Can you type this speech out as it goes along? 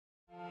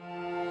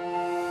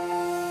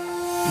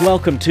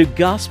Welcome to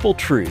Gospel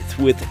Truth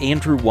with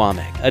Andrew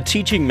Womack, a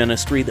teaching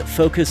ministry that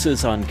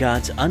focuses on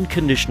God's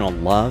unconditional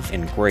love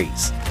and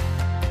grace.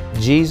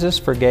 Jesus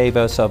forgave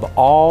us of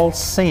all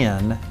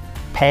sin,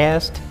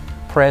 past,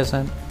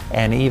 present,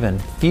 and even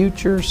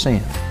future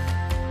sin.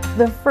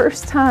 The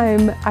first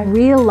time I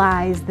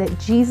realized that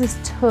Jesus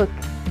took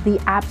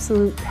the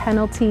absolute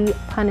penalty,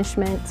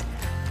 punishment,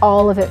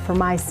 all of it for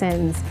my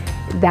sins,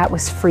 that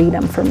was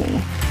freedom for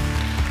me.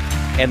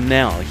 And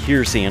now,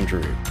 here's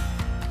Andrew.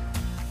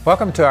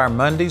 Welcome to our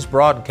Monday's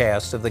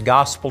broadcast of the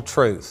Gospel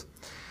Truth.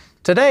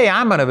 Today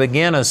I'm going to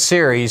begin a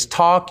series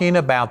talking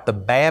about the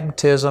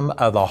baptism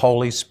of the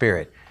Holy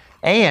Spirit.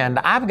 And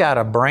I've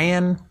got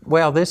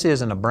this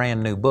isn't a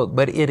brand new book,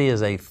 but it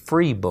is a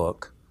free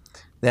book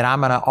that I'm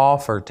going to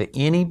offer to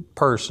any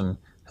person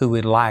who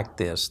would like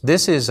this.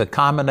 This is a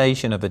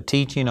combination of a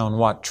teaching on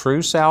what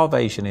true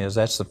salvation is.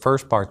 That's the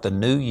first part, the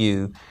new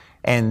you.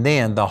 And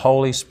then the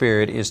Holy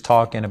Spirit is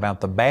talking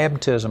about the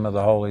baptism of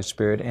the Holy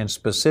Spirit and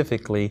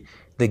specifically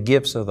the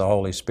gifts of the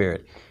Holy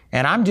Spirit.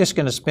 And I'm just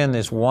going to spend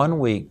this 1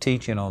 week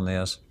teaching on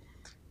this.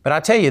 But I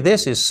tell you,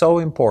 this is so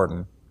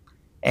important.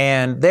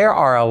 And there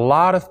are a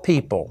lot of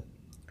people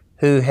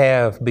who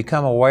have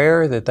become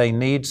aware that they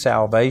need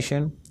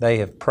salvation. They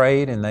have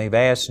prayed and they've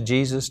asked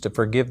Jesus to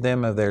forgive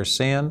them of their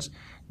sins.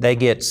 They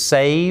get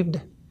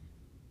saved,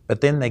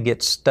 but then they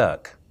get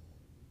stuck.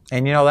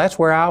 And you know, that's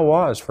where I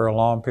was for a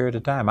long period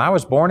of time. I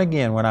was born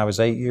again when I was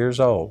 8 years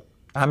old.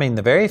 I mean,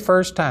 the very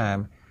first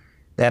time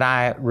that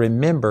I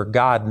remember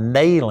God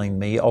nailing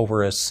me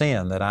over a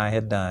sin that I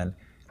had done,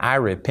 I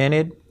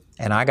repented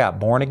and I got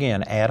born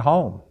again at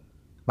home.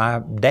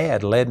 My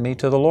dad led me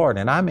to the Lord.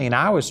 And I mean,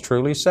 I was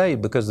truly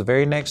saved because the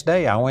very next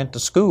day I went to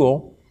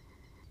school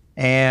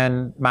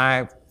and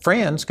my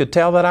friends could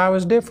tell that I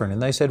was different.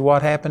 And they said,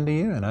 "What happened to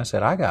you?" And I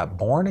said, "I got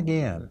born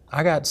again.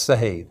 I got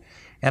saved."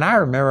 And I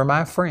remember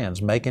my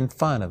friends making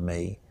fun of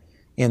me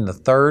in the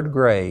 3rd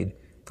grade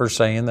for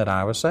saying that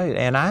I was saved.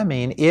 And I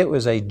mean, it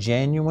was a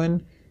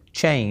genuine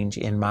change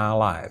in my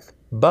life.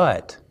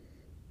 But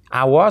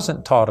I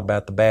wasn't taught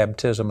about the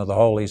baptism of the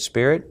Holy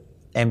Spirit,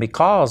 and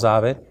because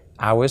of it,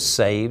 I was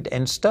saved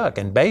and stuck.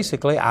 And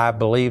basically, I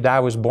believed I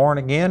was born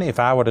again. If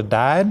I would have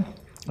died,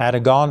 I'd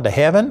have gone to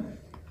heaven.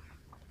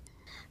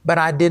 But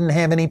I didn't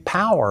have any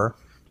power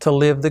to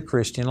live the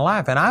Christian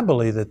life. And I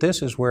believe that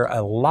this is where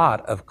a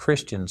lot of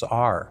Christians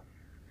are.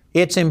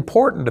 It's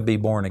important to be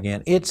born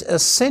again. It's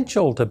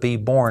essential to be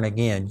born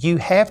again. You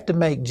have to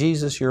make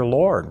Jesus your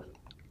Lord.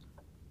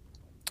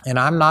 And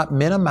I'm not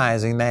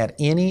minimizing that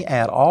any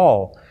at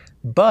all,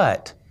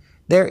 but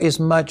there is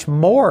much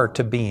more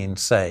to being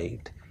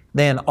saved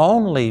than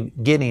only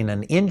getting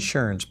an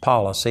insurance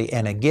policy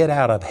and a get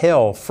out of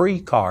hell free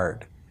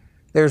card.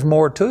 There's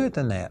more to it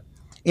than that.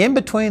 In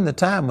between the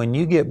time when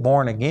you get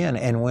born again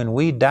and when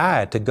we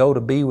die to go to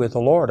be with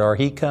the Lord or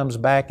He comes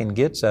back and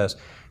gets us,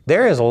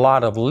 there is a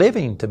lot of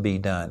living to be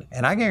done.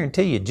 And I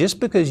guarantee you, just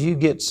because you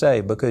get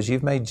saved, because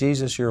you've made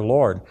Jesus your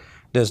Lord,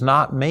 does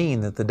not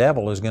mean that the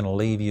devil is going to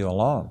leave you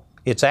alone.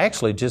 It's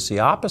actually just the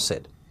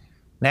opposite.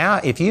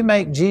 Now, if you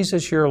make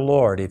Jesus your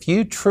Lord, if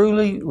you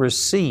truly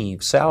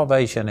receive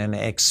salvation and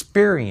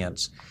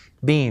experience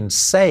being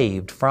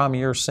saved from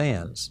your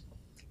sins,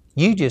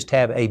 you just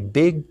have a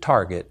big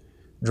target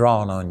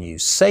drawn on you.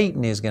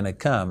 Satan is going to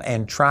come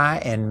and try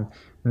and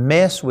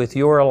mess with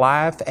your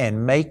life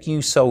and make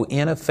you so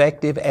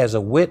ineffective as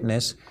a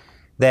witness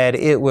that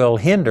it will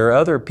hinder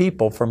other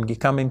people from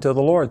coming to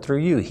the Lord through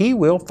you. He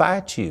will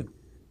fight you.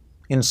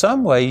 In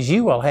some ways,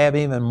 you will have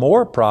even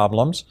more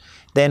problems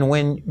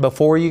than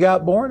before you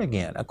got born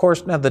again. Of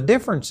course, now the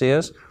difference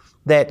is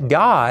that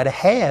God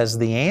has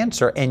the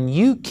answer and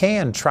you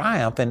can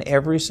triumph in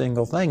every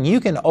single thing. You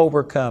can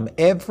overcome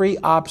every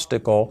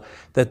obstacle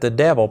that the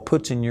devil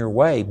puts in your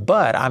way.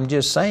 But I'm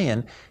just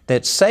saying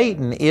that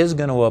Satan is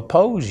going to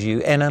oppose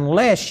you, and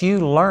unless you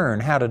learn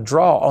how to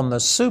draw on the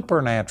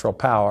supernatural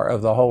power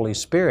of the Holy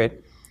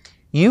Spirit,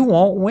 you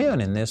won't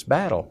win in this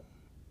battle.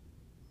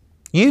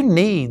 You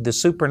need the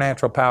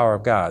supernatural power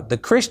of God. The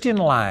Christian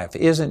life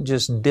isn't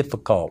just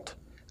difficult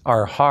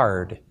or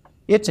hard.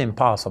 It's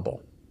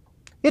impossible.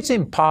 It's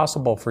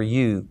impossible for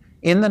you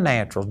in the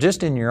natural,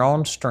 just in your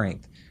own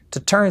strength, to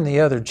turn the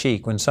other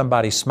cheek when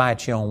somebody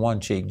smites you on one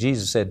cheek.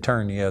 Jesus said,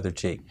 turn the other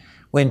cheek.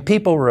 When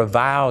people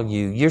revile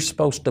you, you're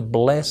supposed to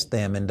bless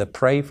them and to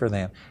pray for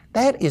them.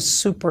 That is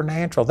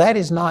supernatural. That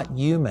is not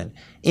human.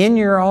 In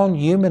your own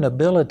human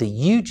ability,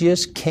 you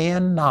just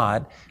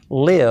cannot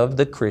live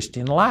the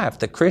Christian life.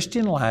 The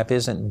Christian life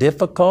isn't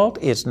difficult.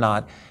 It's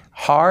not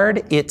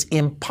hard. It's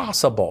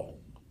impossible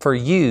for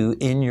you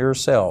in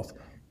yourself.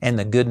 And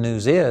the good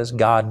news is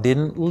God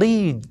didn't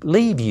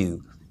leave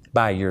you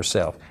by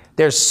yourself.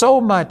 There's so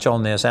much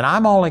on this, and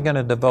I'm only going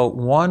to devote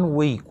 1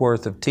 week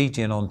worth of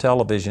teaching on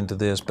television to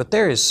this, but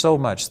there is so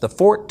much. The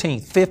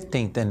 14th,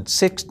 15th, and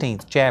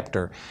 16th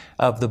chapter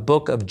of the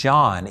book of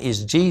John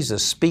is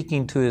Jesus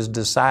speaking to His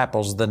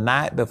disciples the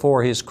night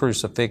before His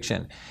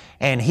crucifixion.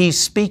 And He's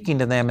speaking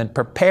to them and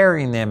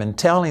preparing them and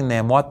telling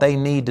them what they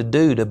need to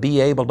do to be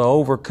able to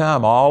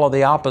overcome all of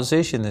the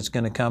opposition that's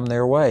going to come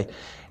their way.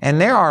 And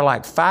there are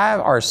like 5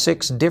 or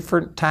 6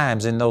 different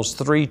times in those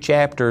 3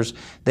 chapters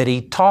that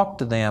He talked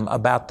to them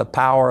about the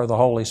power of the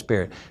Holy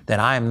Spirit. That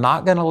I am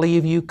not going to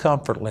leave you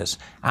comfortless.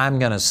 I'm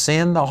going to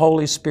send the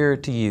Holy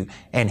Spirit to you,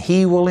 and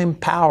He will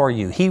empower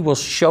you. He will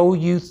show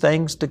you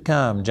things to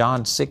come.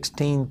 John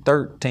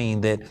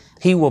 16:13, that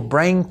He will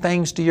bring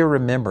things to your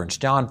remembrance.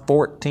 John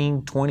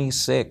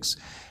 14:26.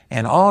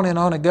 And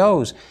on it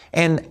goes.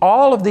 And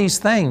all of these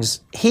things,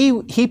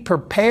 He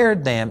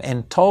prepared them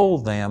and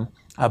told them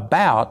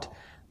about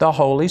the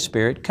Holy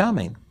Spirit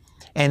coming.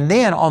 And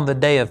then on the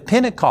day of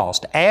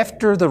Pentecost,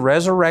 after the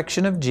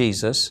resurrection of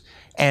Jesus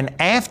and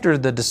after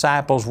the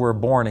disciples were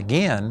born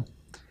again,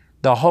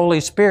 the Holy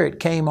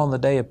Spirit came on the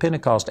day of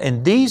Pentecost.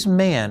 And these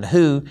men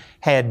who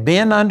had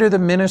been under the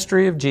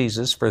ministry of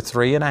Jesus for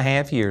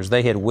 3.5 years,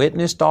 they had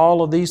witnessed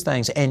all of these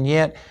things, and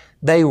yet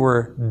they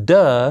were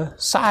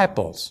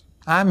disciples.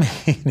 I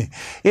mean,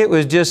 it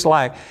was just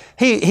like,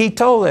 He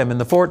told them in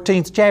the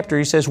 14th chapter,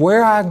 He says,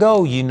 "Where I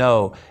go, you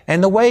know,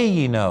 and the way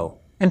you know."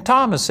 And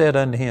Thomas said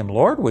unto Him,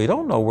 "Lord, we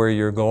don't know where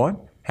you're going.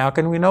 How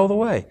can we know the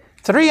way?"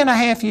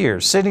 3.5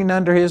 years sitting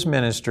under His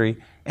ministry,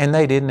 and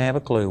they didn't have a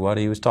clue what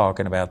He was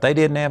talking about. They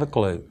didn't have a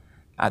clue.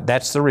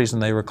 That's the reason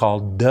they were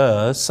called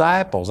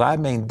disciples. I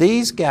mean,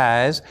 these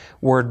guys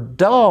were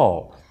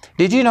dull.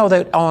 Did you know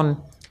that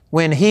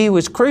when He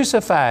was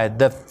crucified,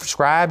 the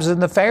scribes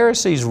and the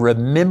Pharisees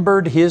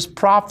remembered His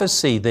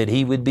prophecy that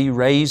He would be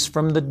raised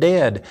from the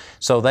dead?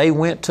 So they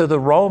went to the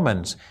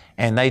Romans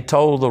and they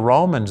told the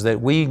Romans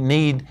that we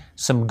need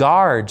some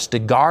guards to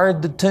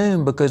guard the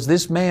tomb because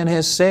this man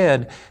has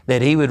said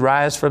that He would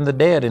rise from the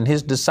dead, and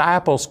His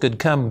disciples could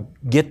come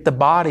get the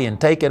body and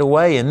take it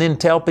away and then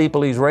tell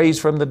people He's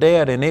raised from the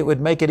dead, and it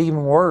would make it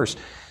even worse.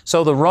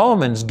 So the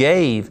Romans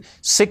gave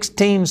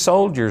 16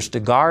 soldiers to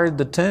guard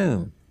the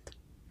tomb.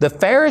 The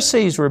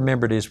Pharisees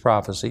remembered His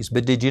prophecies,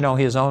 but did you know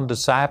His own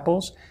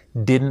disciples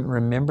didn't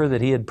remember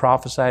that He had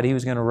prophesied He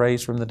was going to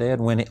raise from the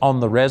dead? When on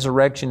the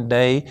resurrection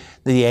day,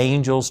 the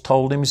angels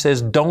told Him, He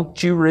says,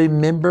 "Don't you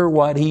remember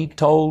what He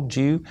told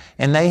you?"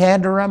 And they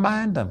had to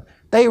remind them.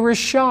 They were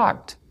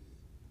shocked.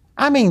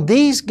 I mean,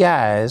 these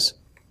guys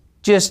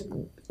just,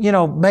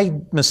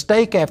 made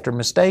mistake after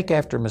mistake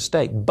after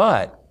mistake.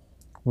 But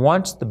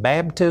once the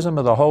baptism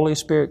of the Holy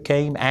Spirit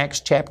came,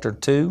 Acts chapter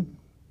 2,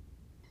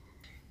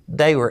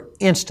 they were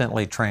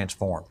instantly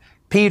transformed.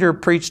 Peter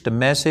preached a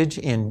message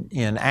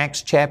in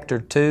Acts chapter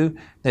 2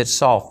 that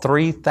saw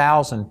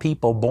 3,000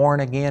 people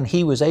born again.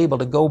 He was able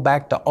to go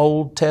back to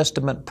Old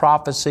Testament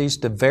prophecies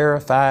to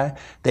verify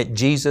that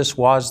Jesus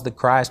was the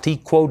Christ. He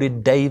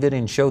quoted David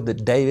and showed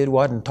that David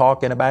wasn't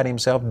talking about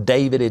himself.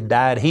 David had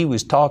died. He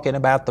was talking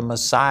about the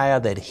Messiah,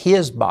 that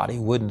His body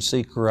wouldn't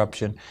see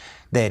corruption,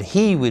 that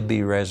He would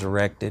be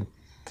resurrected.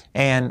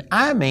 And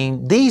I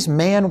mean, these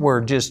men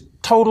were just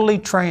totally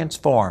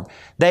transformed.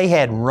 They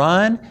had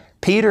run.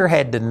 Peter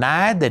had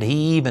denied that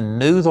he even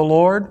knew the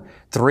Lord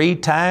 3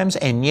 times,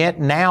 and yet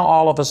now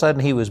all of a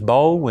sudden he was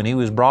bold. When he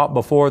was brought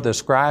before the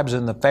scribes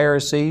and the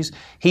Pharisees,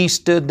 he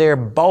stood there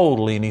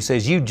boldly and he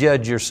says, "You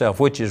judge yourself,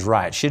 which is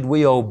right. Should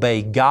we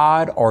obey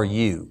God or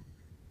you?"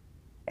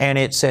 And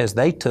it says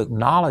they took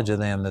knowledge of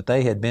them that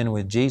they had been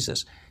with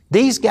Jesus.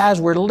 These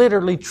guys were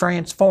literally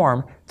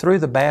transformed through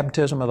the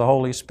baptism of the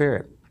Holy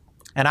Spirit.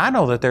 And I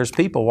know that there's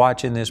people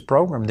watching this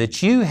program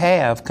that you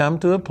have come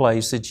to a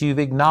place that you've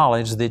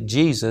acknowledged that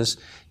Jesus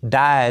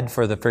died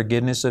for the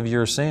forgiveness of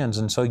your sins.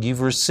 And so you've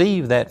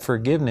received that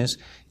forgiveness.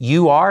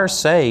 You are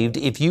saved.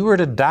 If you were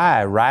to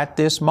die right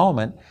this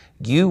moment,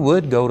 you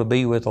would go to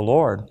be with the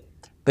Lord.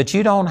 But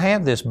you don't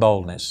have this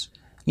boldness.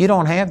 You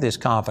don't have this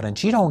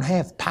confidence. You don't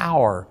have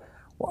power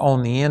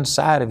on the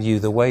inside of you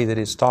the way that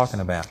it's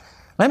talking about.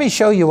 Let me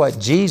show you what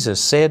Jesus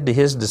said to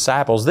His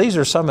disciples. These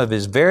are some of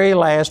His very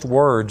last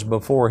words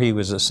before He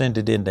was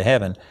ascended into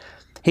heaven.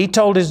 He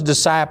told His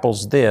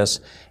disciples this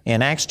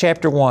in Acts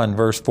chapter 1,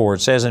 verse 4.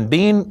 It says, "And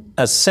being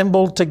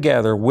assembled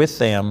together with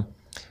them,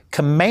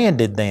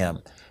 commanded them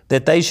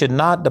that they should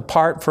not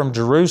depart from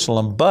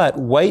Jerusalem, but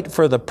wait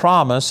for the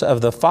promise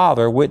of the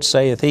Father, which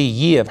saith He,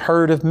 Ye have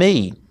heard of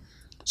me."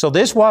 So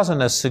this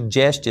wasn't a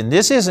suggestion.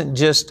 This isn't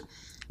just,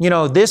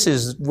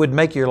 would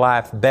make your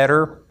life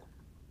better.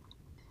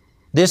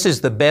 This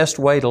is the best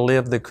way to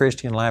live the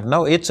Christian life.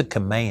 No, it's a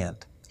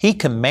command. He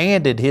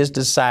commanded His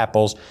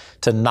disciples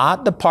to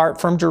not depart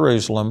from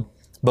Jerusalem,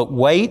 but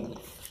wait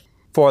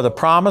for the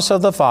promise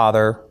of the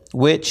Father,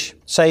 which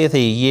saith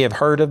He, Ye have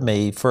heard of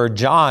me. For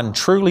John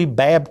truly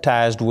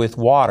baptized with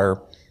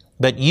water,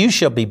 but you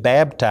shall be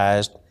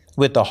baptized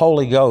with the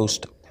Holy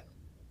Ghost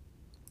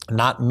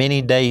not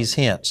many days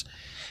hence.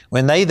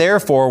 When they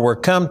therefore were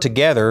come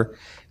together,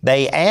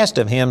 they asked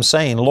of Him,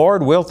 saying,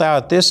 Lord, wilt Thou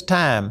at this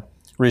time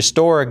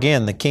restore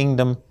again the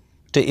kingdom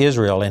to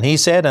Israel? And He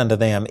said unto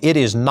them, It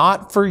is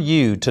not for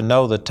you to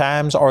know the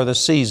times or the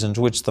seasons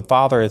which the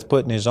Father hath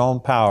put in His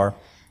own power,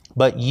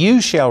 but you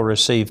shall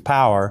receive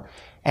power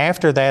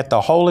After that,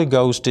 the Holy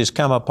Ghost is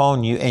come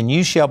upon you, and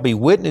you shall be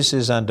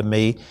witnesses unto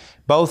me,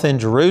 both in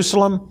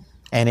Jerusalem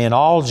and in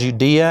all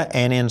Judea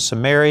and in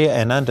Samaria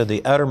and unto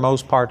the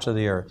uttermost parts of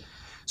the earth.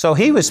 So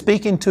He was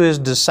speaking to His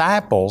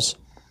disciples,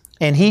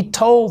 and He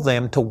told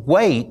them to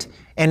wait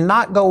and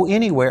not go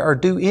anywhere or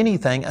do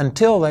anything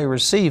until they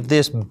received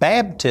this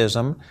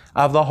baptism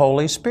of the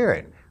Holy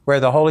Spirit,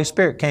 where the Holy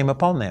Spirit came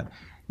upon them.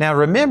 Now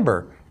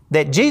remember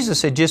that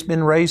Jesus had just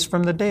been raised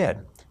from the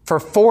dead. For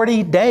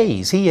 40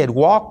 days He had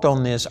walked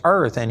on this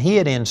earth and He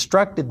had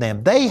instructed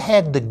them. They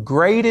had the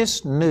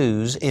greatest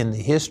news in the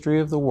history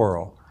of the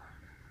world,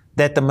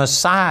 that the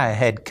Messiah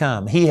had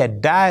come. He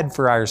had died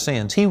for our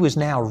sins. He was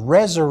now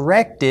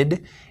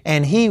resurrected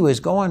and He was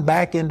going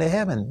back into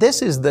heaven.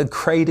 This is the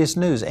greatest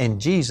news.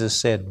 And Jesus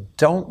said,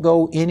 don't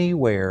go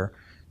anywhere.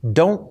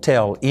 Don't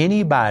tell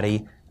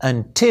anybody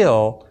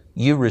until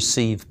you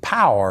receive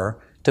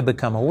power to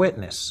become a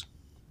witness.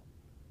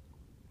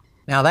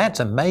 Now that's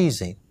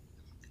amazing.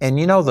 And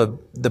you know,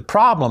 the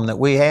problem that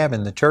we have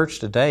in the church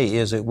today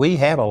is that we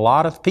have a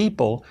lot of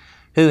people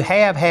who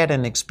have had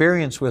an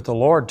experience with the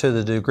Lord to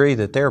the degree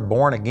that they're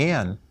born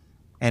again.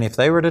 And if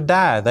they were to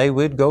die, they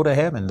would go to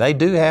heaven. They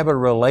do have a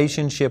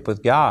relationship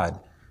with God,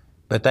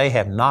 but they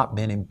have not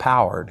been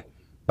empowered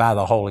by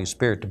the Holy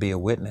Spirit to be a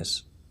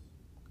witness.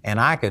 And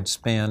I could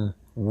spend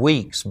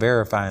weeks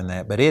verifying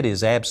that, but it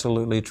is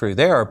absolutely true.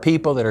 There are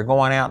people that are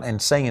going out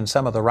and saying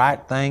some of the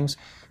right things,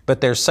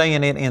 but they're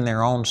saying it in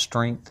their own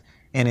strength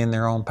and in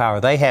their own power.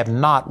 They have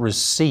not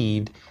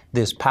received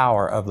this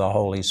power of the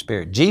Holy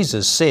Spirit.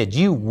 Jesus said,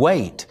 you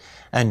wait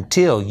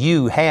until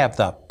you have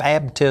the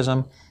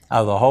baptism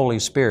of the Holy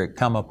Spirit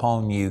come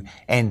upon you,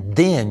 and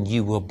then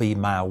you will be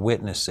my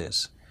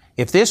witnesses.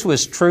 If this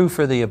was true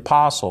for the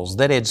apostles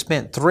that had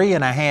spent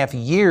 3.5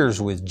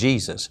 years with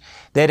Jesus,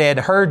 that had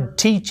heard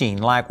teaching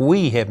like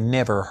we have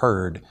never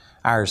heard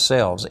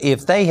ourselves,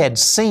 if they had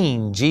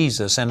seen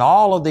Jesus and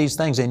all of these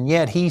things, and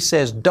yet He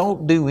says,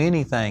 don't do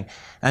anything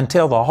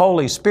until the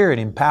Holy Spirit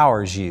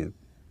empowers you.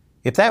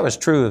 If that was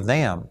true of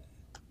them,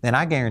 then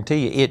I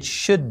guarantee you it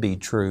should be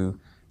true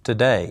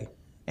today.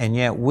 And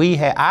yet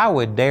I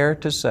would dare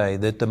to say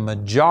that the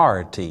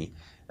majority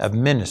of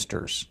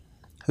ministers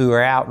who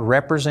are out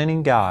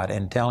representing God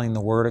and telling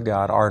the Word of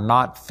God are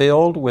not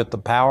filled with the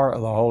power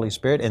of the Holy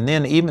Spirit. And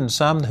then even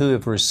some who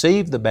have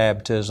received the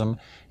baptism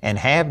and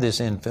have this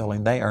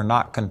infilling, they are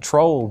not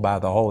controlled by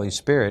the Holy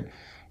Spirit,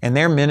 and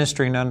they're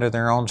ministering under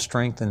their own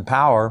strength and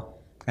power.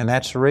 And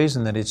that's the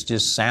reason that it's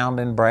just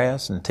sounding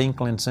brass and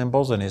tinkling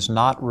cymbals, and it's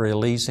not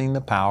releasing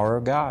the power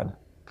of God.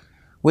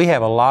 We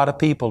have a lot of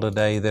people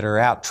today that are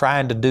out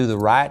trying to do the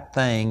right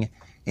thing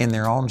in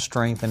their own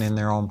strength and in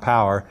their own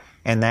power,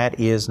 and that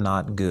is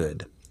not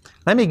good.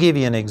 Let me give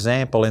you an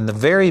example. In the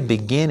very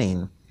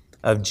beginning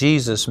of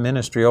Jesus'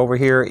 ministry, over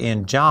here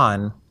in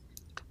John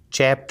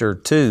chapter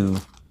 2,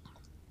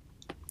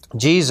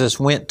 Jesus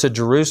went to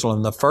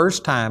Jerusalem the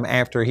first time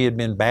after He had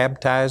been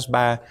baptized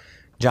by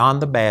John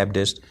the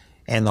Baptist,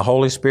 and the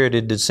Holy Spirit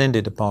had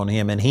descended upon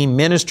Him, and He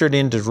ministered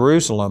into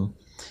Jerusalem.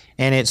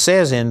 And it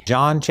says in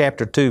John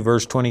chapter 2,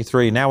 verse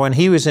 23, now when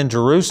He was in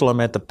Jerusalem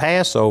at the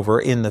Passover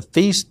in the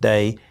feast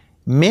day,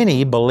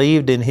 many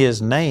believed in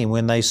His name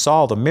when they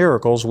saw the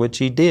miracles which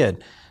He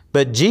did.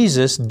 But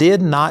Jesus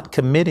did not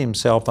commit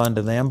Himself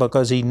unto them,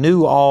 because He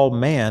knew all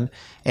men,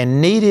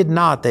 and needed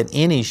not that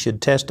any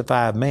should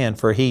testify of man,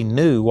 for He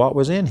knew what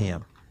was in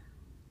him.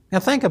 Now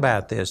think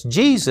about this.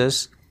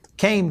 Jesus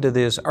came to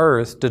this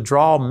earth to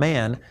draw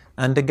men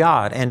unto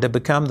God and to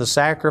become the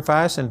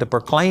sacrifice and to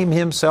proclaim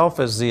Himself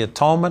as the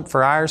atonement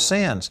for our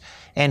sins.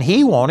 And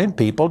He wanted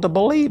people to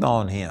believe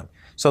on Him.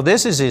 So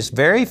this is His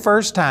very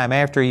first time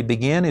after He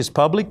began His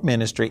public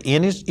ministry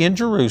in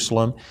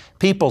Jerusalem.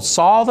 People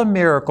saw the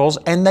miracles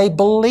and they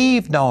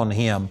believed on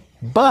Him.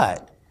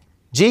 But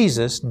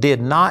Jesus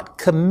did not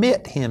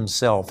commit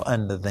Himself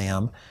unto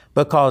them,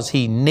 because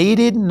He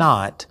needed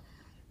not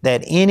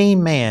that any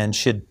man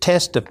should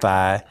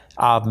testify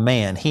of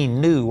man. He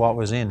knew what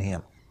was in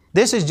him.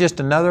 This is just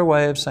another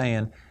way of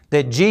saying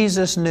that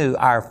Jesus knew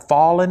our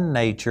fallen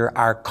nature,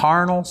 our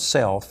carnal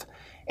self,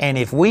 and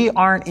if we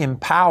aren't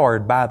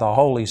empowered by the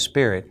Holy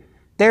Spirit,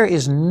 there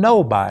is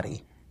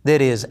nobody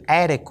that is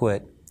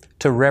adequate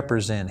to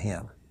represent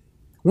Him.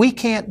 We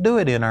can't do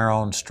it in our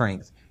own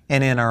strength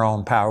and in our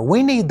own power.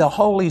 We need the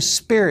Holy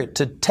Spirit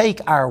to take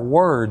our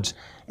words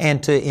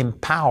and to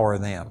empower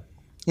them.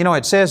 You know,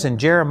 it says in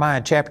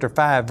Jeremiah chapter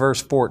 5,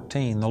 verse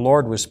 14, the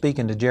Lord was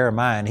speaking to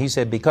Jeremiah, and He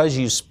said, because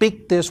you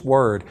speak this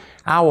word,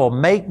 I will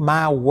make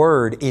my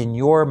word in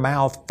your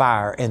mouth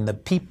fire, and the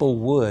people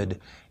wood,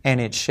 and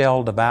it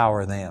shall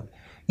devour them.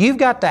 You've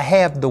got to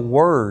have the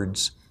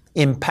words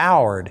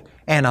empowered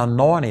and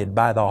anointed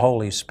by the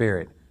Holy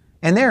Spirit.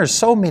 And there are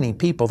so many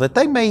people that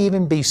they may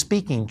even be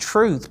speaking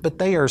truth, but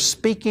they are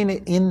speaking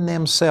it in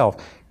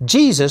themselves.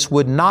 Jesus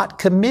would not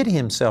commit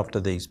Himself to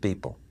these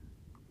people.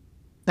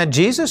 Now,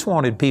 Jesus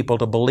wanted people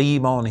to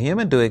believe on Him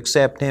and to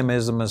accept Him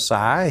as the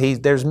Messiah.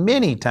 There's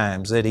many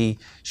times that He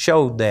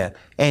showed that.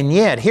 And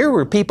yet, here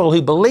were people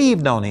who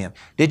believed on Him.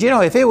 Did you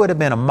know if it would have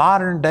been a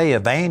modern day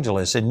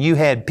evangelist and you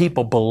had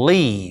people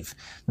believe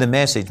the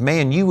message,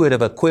 man, you would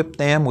have equipped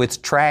them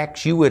with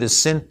tracts, you would have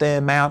sent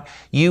them out,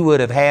 you would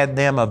have had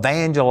them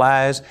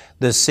evangelize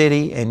the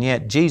city, and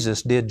yet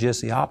Jesus did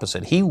just the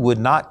opposite. He would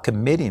not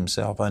commit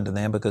Himself unto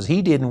them because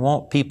He didn't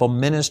want people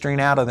ministering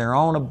out of their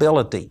own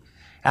ability,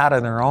 out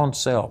of their own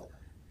self.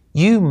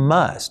 You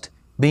must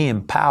be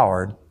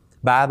empowered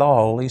by the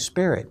Holy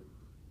Spirit.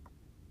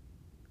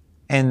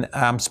 And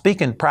I'm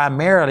speaking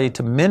primarily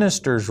to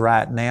ministers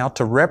right now.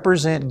 To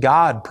represent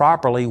God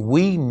properly,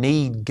 we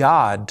need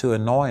God to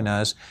anoint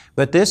us.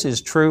 But this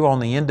is true on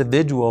the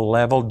individual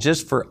level,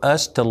 just for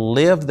us to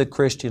live the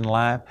Christian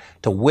life,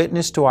 to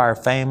witness to our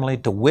family,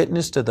 to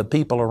witness to the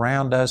people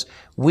around us.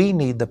 We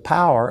need the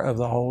power of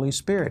the Holy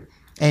Spirit.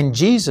 And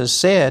Jesus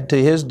said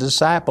to His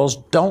disciples,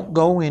 don't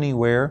go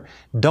anywhere,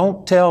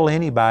 don't tell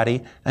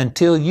anybody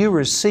until you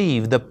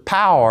receive the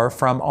power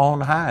from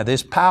on high,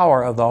 this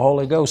power of the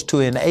Holy Ghost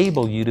to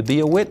enable you to be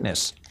a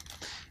witness.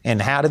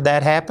 And how did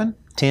that happen?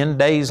 10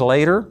 days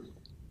later,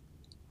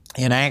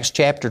 in Acts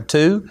chapter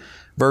 2,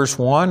 verse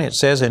 1, it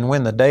says, and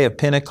when the day of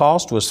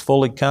Pentecost was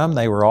fully come,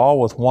 they were all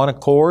with one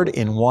accord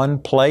in one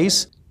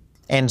place.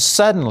 And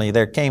suddenly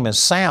there came a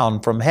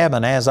sound from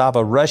heaven as of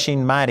a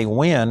rushing mighty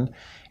wind,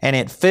 and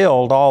it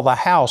filled all the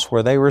house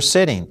where they were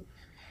sitting.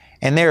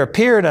 And there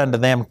appeared unto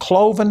them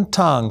cloven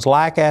tongues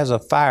like as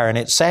of fire, and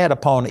it sat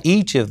upon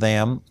each of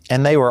them,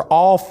 and they were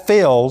all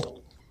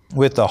filled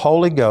with the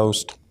Holy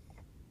Ghost,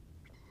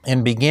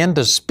 and began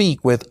to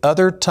speak with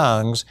other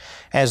tongues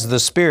as the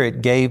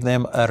Spirit gave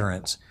them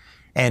utterance.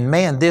 And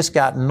man, this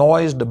got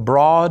noised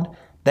abroad.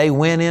 They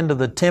went into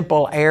the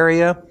temple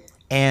area,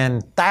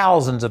 and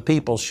thousands of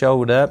people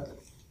showed up.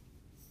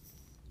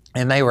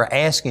 And they were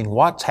asking,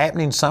 what's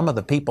happening? Some of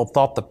the people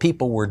thought the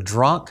people were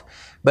drunk,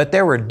 but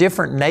there were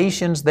different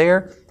nations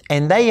there,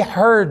 and they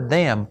heard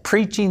them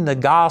preaching the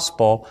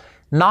gospel,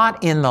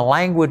 not in the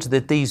language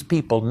that these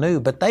people knew,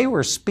 but they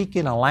were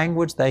speaking a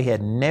language they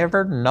had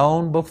never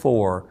known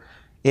before.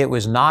 It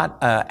was not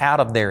out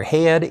of their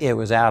head, it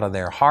was out of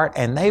their heart,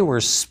 and they were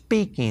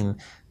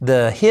speaking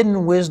the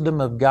hidden wisdom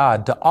of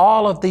God to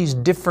all of these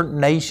different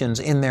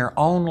nations in their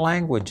own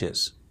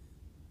languages.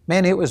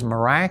 Man, it was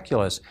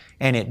miraculous,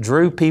 and it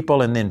drew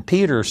people, and then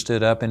Peter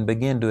stood up and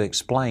began to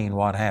explain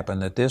what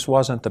happened, that this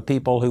wasn't the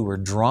people who were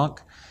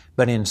drunk,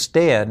 but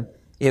instead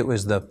it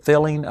was the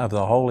filling of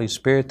the Holy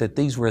Spirit, that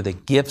these were the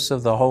gifts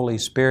of the Holy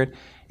Spirit,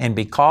 and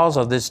because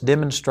of this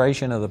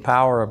demonstration of the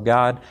power of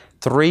God,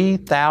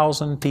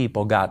 3,000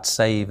 people got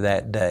saved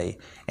that day.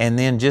 And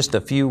then just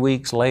a few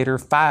weeks later,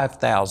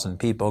 5,000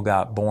 people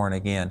got born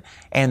again.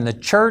 And the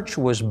church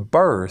was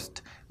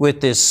birthed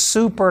with this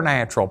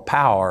supernatural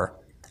power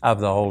of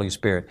the Holy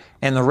Spirit.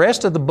 And the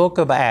rest of the book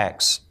of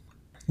Acts,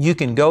 you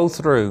can go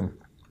through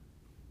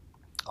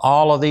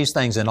all of these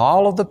things, and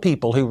all of the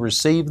people who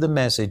received the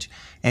message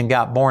and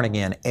got born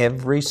again,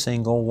 every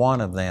single one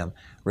of them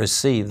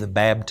received the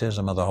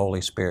baptism of the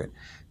Holy Spirit.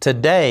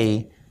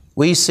 Today,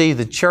 we see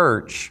the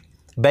church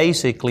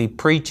basically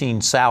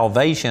preaching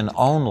salvation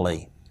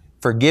only,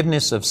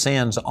 forgiveness of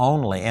sins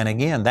only. And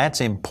again, that's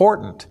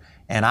important.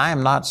 And I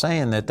am not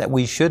saying that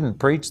we shouldn't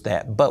preach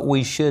that, but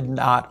we should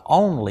not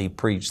only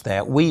preach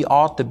that. We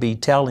ought to be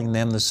telling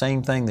them the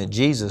same thing that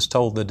Jesus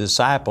told the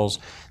disciples,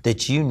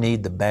 that you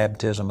need the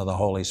baptism of the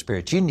Holy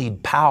Spirit. You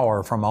need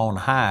power from on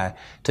high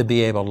to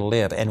be able to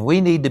live. And we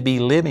need to be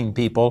leading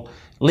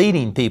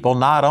people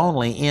not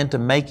only into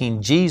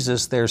making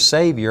Jesus their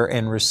Savior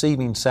and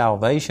receiving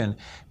salvation,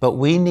 but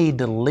we need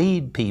to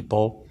lead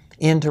people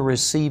into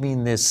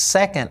receiving this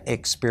second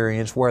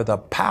experience where the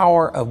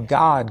power of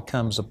God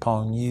comes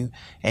upon you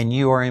and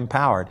you are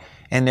empowered.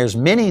 And there's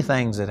many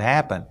things that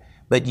happen,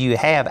 but you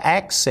have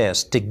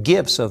access to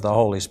gifts of the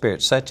Holy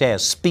Spirit, such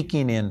as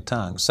speaking in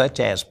tongues, such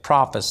as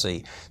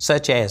prophecy,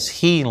 such as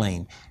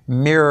healing,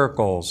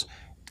 miracles,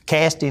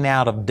 casting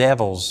out of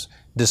devils,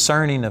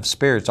 discerning of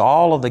spirits,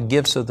 all of the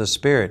gifts of the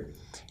Spirit.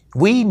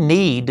 We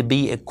need to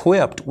be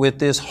equipped with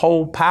this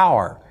whole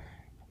power.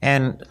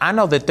 And I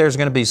know that there's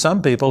going to be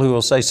some people who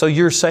will say, so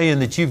you're saying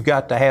that you've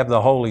got to have the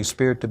Holy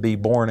Spirit to be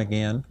born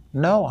again?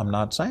 No, I'm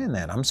not saying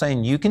that. I'm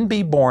saying you can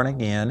be born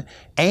again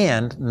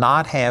and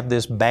not have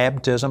this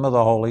baptism of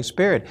the Holy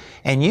Spirit.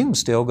 And you can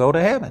still go to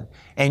heaven.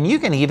 And you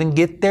can even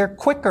get there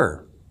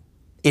quicker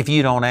if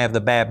you don't have the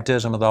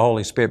baptism of the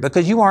Holy Spirit,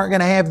 because you aren't going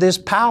to have this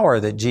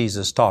power that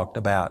Jesus talked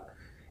about.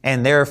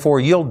 And therefore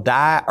you'll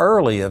die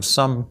early of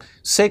some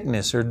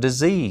sickness or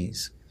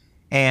disease.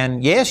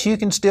 And yes, you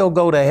can still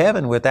go to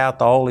heaven without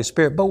the Holy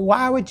Spirit, but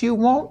why would you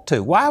want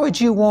to? Why would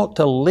you want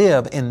to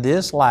live in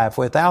this life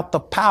without the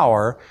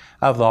power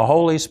of the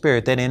Holy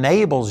Spirit that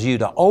enables you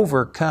to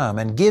overcome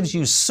and gives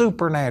you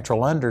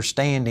supernatural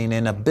understanding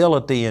and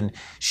ability and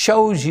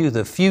shows you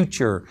the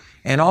future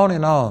and on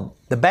and on?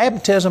 The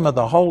baptism of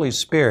the Holy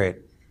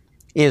Spirit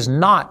is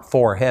not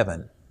for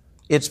heaven.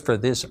 It's for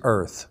this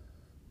earth.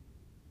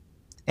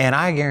 And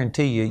I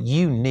guarantee you,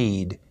 you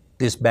need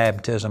this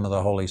baptism of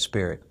the Holy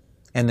Spirit.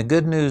 And the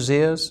good news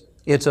is,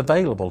 it's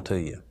available to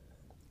you.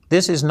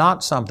 This is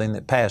not something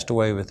that passed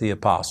away with the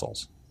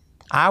apostles.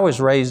 I was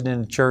raised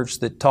in a church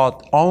that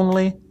taught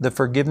only the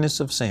forgiveness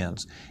of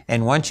sins.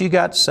 And once you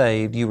got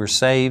saved, you were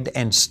saved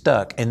and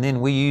stuck. And then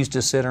we used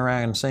to sit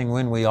around and sing,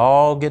 when we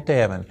all get to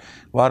heaven,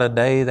 what a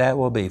day that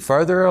will be.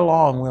 Further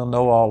along, we'll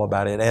know all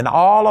about it. And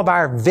all of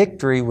our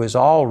victory was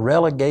all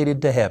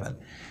relegated to heaven.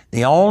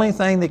 The only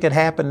thing that could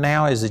happen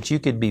now is that you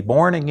could be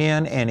born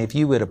again, and if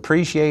you would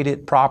appreciate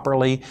it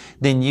properly,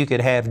 then you could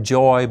have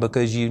joy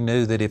because you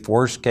knew that if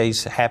worst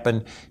case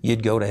happened,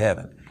 you'd go to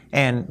heaven.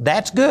 And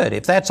that's good.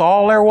 If that's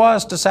all there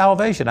was to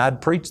salvation,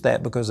 I'd preach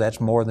that because that's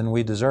more than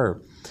we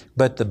deserve.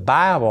 But the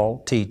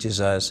Bible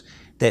teaches us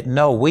that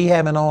no, we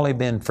haven't only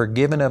been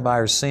forgiven of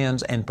our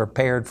sins and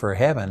prepared for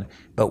heaven,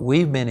 but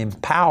we've been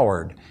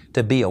empowered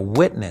to be a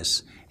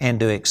witness and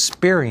to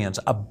experience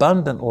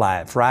abundant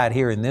life right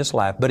here in this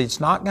life. But it's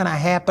not going to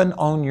happen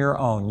on your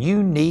own.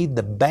 You need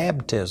the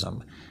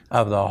baptism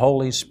of the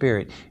Holy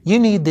Spirit. You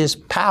need this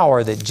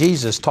power that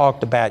Jesus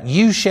talked about.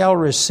 You shall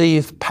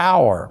receive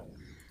power.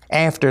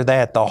 After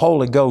that, the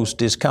Holy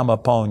Ghost is come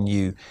upon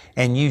you,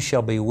 and you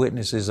shall be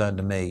witnesses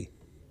unto me.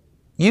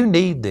 You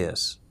need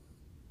this.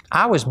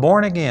 I was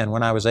born again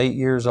when I was 8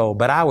 years old,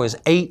 but I was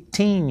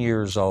 18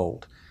 years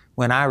old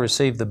when I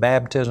received the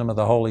baptism of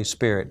the Holy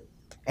Spirit.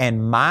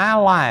 And my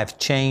life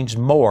changed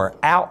more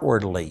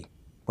outwardly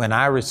when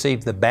I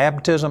received the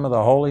baptism of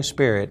the Holy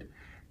Spirit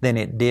than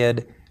it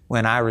did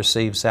when I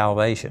received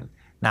salvation.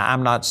 Now,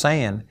 I'm not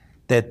saying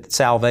that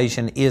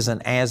salvation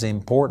isn't as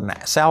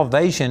important.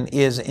 Salvation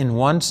is, in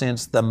one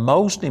sense, the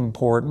most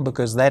important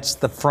because that's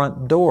the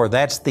front door.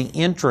 That's the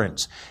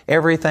entrance.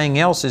 Everything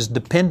else is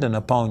dependent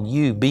upon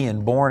you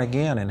being born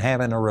again and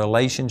having a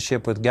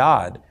relationship with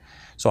God.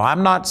 So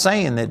I'm not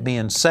saying that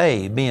being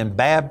saved, being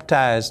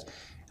baptized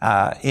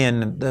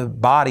in the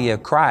body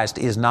of Christ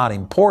is not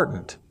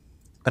important,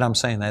 but I'm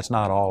saying that's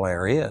not all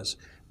there is.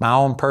 My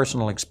own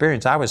personal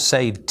experience, I was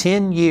saved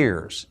 10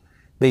 years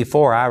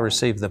before I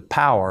received the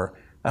power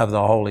of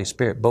the Holy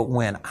Spirit. But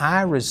when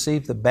I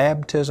received the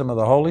baptism of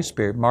the Holy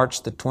Spirit,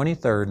 March the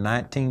 23rd,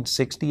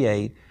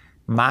 1968,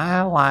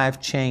 my life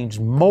changed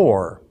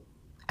more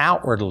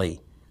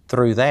outwardly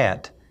through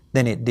that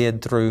than it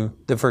did through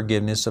the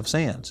forgiveness of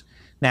sins.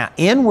 Now,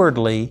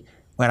 inwardly,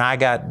 when I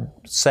got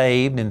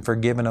saved and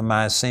forgiven of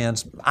my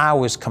sins, I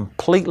was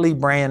completely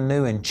brand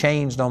new and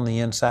changed on the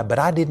inside, but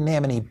I didn't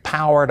have any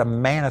power to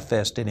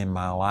manifest it in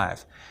my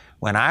life.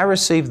 When I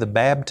received the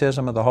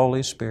baptism of the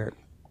Holy Spirit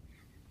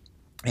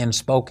and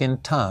spoke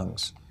in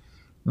tongues,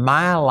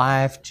 my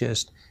life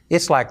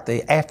it's like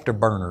the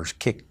afterburners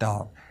kicked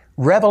on.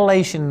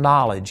 Revelation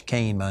knowledge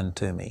came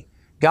unto me.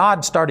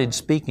 God started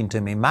speaking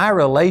to me. My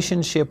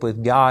relationship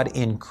with God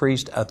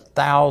increased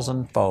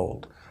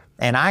 1,000-fold.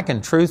 And I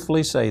can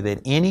truthfully say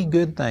that any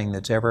good thing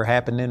that's ever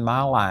happened in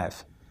my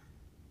life,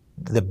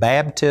 the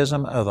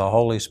baptism of the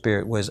Holy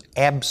Spirit was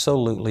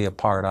absolutely a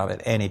part of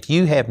it. And if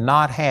you have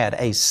not had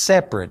a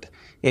separate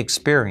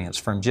experience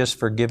from just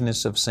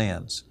forgiveness of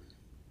sins,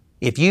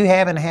 if you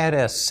haven't had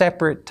a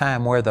separate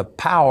time where the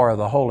power of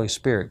the Holy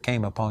Spirit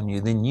came upon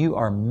you, then you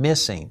are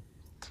missing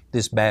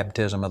this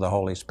baptism of the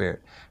Holy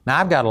Spirit. Now,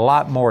 I've got a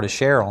lot more to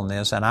share on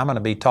this, and I'm going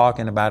to be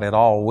talking about it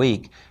all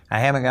week. I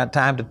haven't got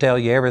time to tell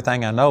you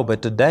everything I know,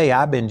 but today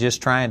I've been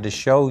just trying to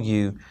show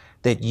you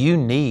that you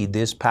need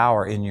this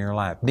power in your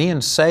life.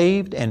 Being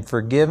saved and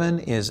forgiven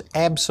is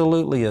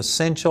absolutely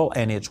essential,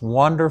 and it's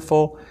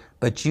wonderful,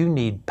 but you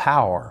need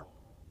power.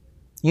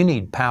 You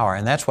need power,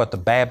 and that's what the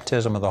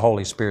baptism of the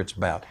Holy Spirit's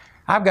about.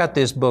 I've got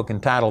this book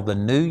entitled The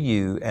New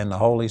You and the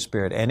Holy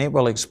Spirit, and it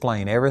will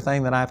explain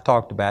everything that I've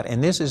talked about,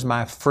 and this is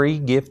my free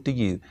gift to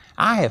you.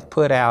 I have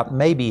put out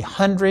maybe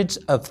hundreds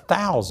of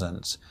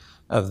thousands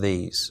of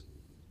these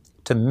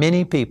to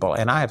many people,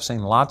 and I have seen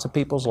lots of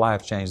people's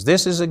lives change.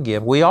 This is a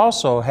gift. We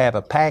also have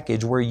a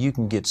package where you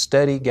can get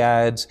study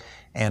guides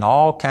and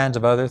all kinds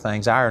of other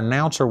things. Our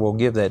announcer will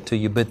give that to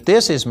you, but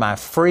this is my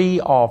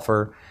free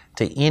offer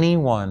to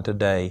anyone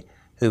today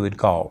who would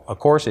call. Of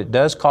course, it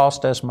does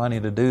cost us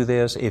money to do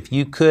this. If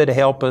you could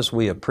help us,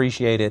 we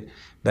appreciate it,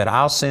 but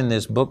I'll send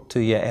this book to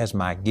you as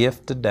my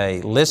gift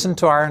today. Listen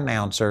to our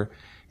announcer,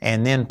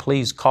 and then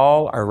please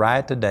call or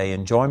write today,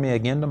 and join me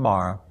again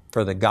tomorrow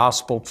for the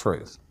Gospel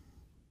Truth.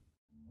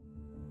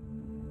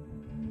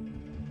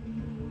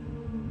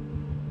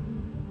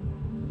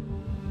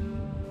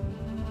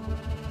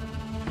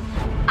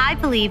 I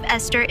believe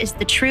Esther is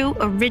the true,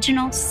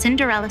 original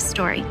Cinderella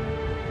story.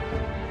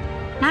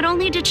 Not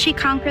only did she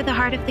conquer the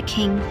heart of the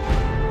king,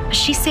 but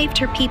she saved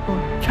her people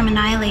from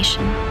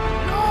annihilation.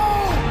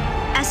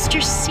 No!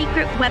 Esther's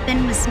secret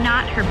weapon was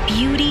not her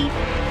beauty,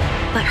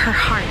 but her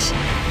heart.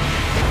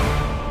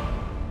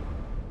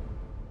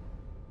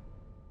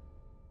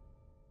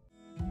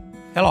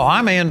 Hello,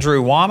 I'm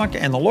Andrew Womack,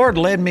 and the Lord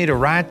led me to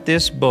write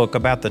this book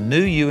about the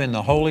new you in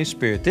the Holy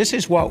Spirit. This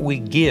is what we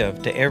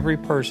give to every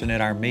person at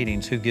our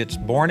meetings who gets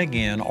born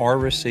again or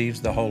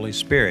receives the Holy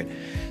Spirit.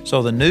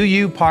 So the new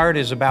you part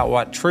is about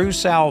what true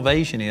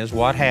salvation is,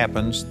 what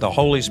happens. The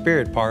Holy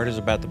Spirit part is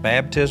about the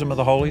baptism of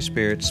the Holy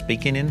Spirit,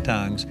 speaking in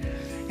tongues.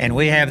 And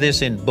we have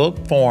this in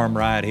book form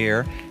right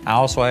here. I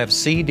also have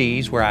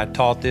CDs where I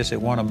taught this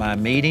at one of my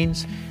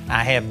meetings.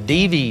 I have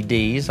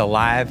DVDs, a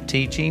live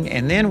teaching,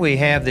 and then we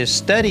have this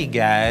study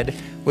guide,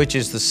 which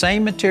is the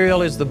same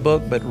material as the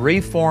book, but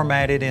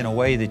reformatted in a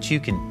way that you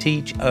can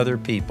teach other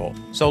people.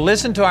 So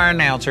listen to our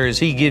announcer as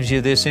he gives you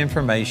this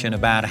information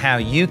about how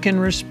you can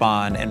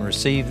respond and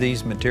receive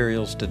these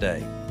materials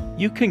today.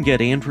 You can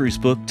get Andrew's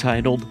book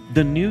titled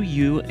The New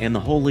You and the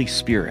Holy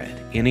Spirit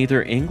in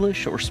either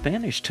English or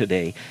Spanish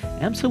today,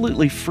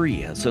 absolutely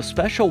free as a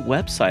special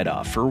website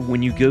offer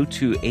when you go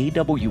to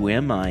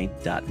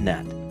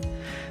awmi.net.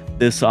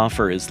 This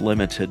offer is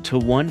limited to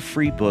one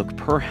free book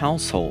per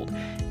household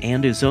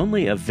and is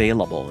only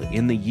available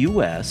in the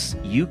US,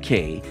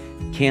 UK,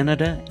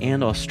 Canada,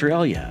 and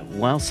Australia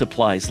while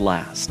supplies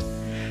last.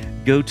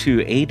 Go to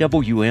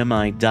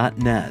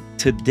awmi.net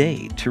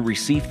today to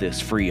receive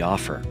this free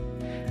offer.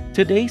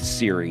 Today's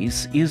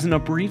series is an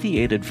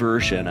abbreviated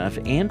version of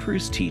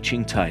Andrew's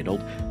teaching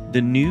titled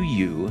The New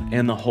You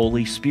and the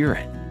Holy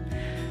Spirit.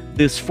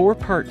 This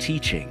four-part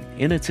teaching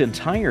in its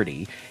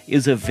entirety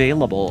is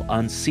available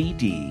on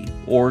CD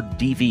or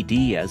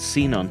DVD as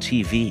seen on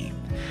TV.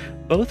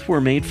 Both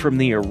were made from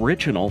the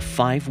original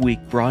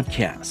 5-week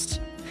broadcasts.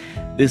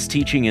 This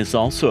teaching is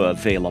also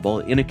available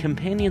in a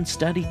companion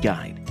study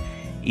guide.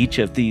 Each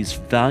of these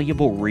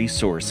valuable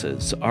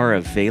resources are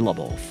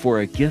available for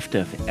a gift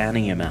of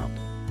any amount.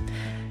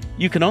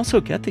 You can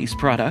also get these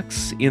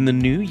products in the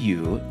New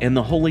You and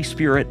the Holy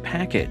Spirit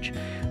package,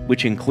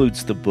 which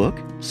includes the book,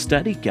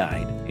 study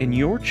guide, and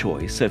your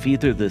choice of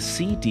either the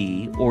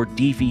CD or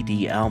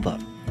DVD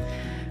album.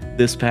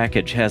 This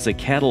package has a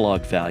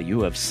catalog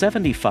value of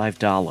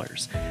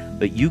 $75,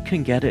 but you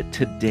can get it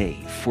today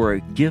for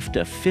a gift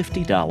of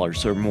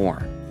 $50 or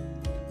more.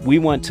 We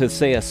want to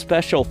say a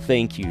special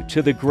thank you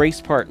to the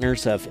grace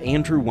partners of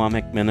Andrew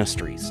Womack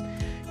Ministries.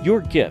 Your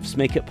gifts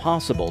make it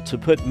possible to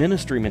put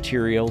ministry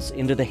materials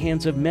into the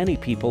hands of many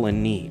people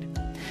in need.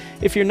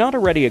 If you're not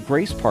already a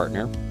Grace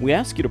Partner, we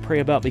ask you to pray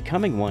about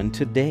becoming one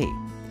today.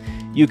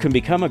 You can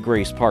become a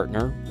Grace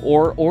Partner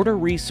or order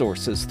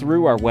resources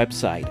through our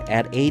website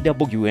at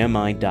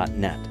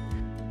awmi.net.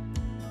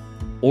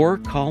 Or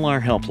call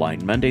our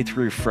helpline Monday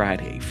through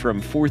Friday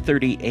from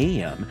 4:30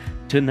 a.m.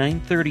 to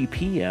 9:30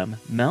 p.m.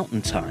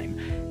 Mountain Time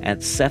at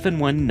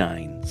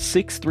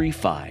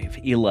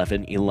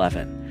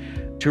 719-635-1111.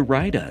 To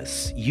write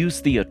us,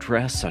 use the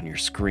address on your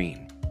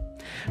screen.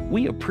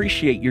 We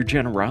appreciate your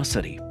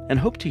generosity and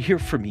hope to hear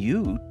from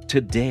you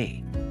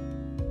today.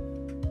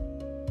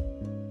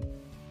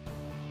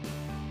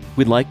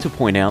 We'd like to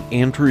point out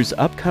Andrew's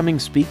upcoming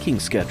speaking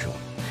schedule.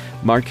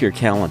 Mark your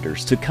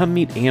calendars to come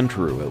meet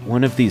Andrew at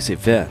one of these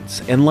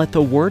events and let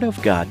the Word of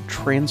God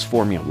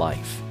transform your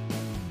life.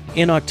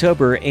 In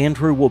October,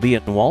 Andrew will be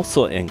in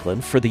Walsall,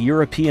 England for the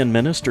European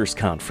Ministers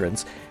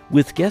Conference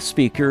with guest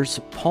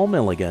speakers Paul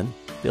Milligan,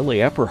 Billy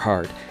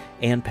Epperhart,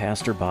 and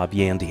Pastor Bob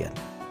Yandian.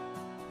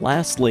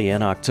 Lastly,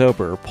 in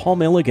October, Paul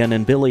Milligan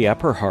and Billy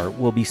Epperhart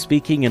will be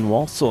speaking in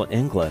Walsall,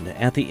 England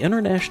at the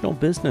International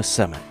Business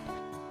Summit.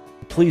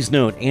 Please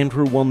note,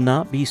 Andrew will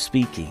not be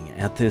speaking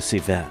at this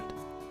event.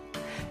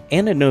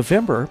 And in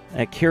November,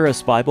 at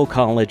Charis Bible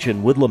College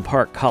in Woodland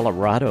Park,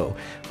 Colorado,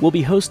 we'll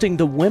be hosting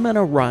the Women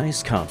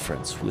Arise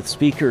Conference with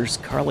speakers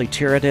Carly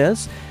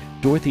Teradez,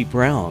 Dorothy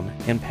Brown,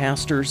 and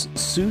pastors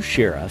Sue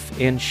Sheriff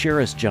and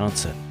Sheris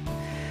Johnson.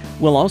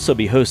 We'll also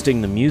be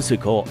hosting the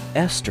musical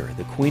Esther,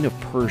 the Queen of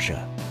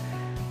Persia.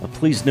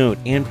 Please note,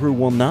 Andrew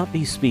will not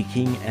be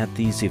speaking at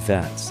these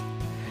events.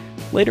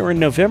 Later in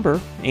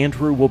November,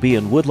 Andrew will be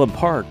in Woodland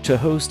Park to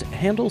host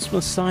Handel's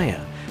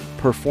Messiah,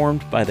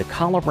 performed by the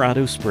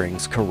Colorado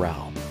Springs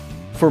Chorale.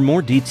 For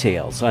more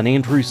details on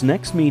Andrew's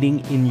next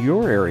meeting in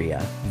your area,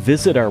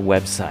 visit our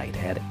website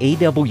at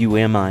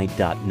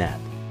awmi.net.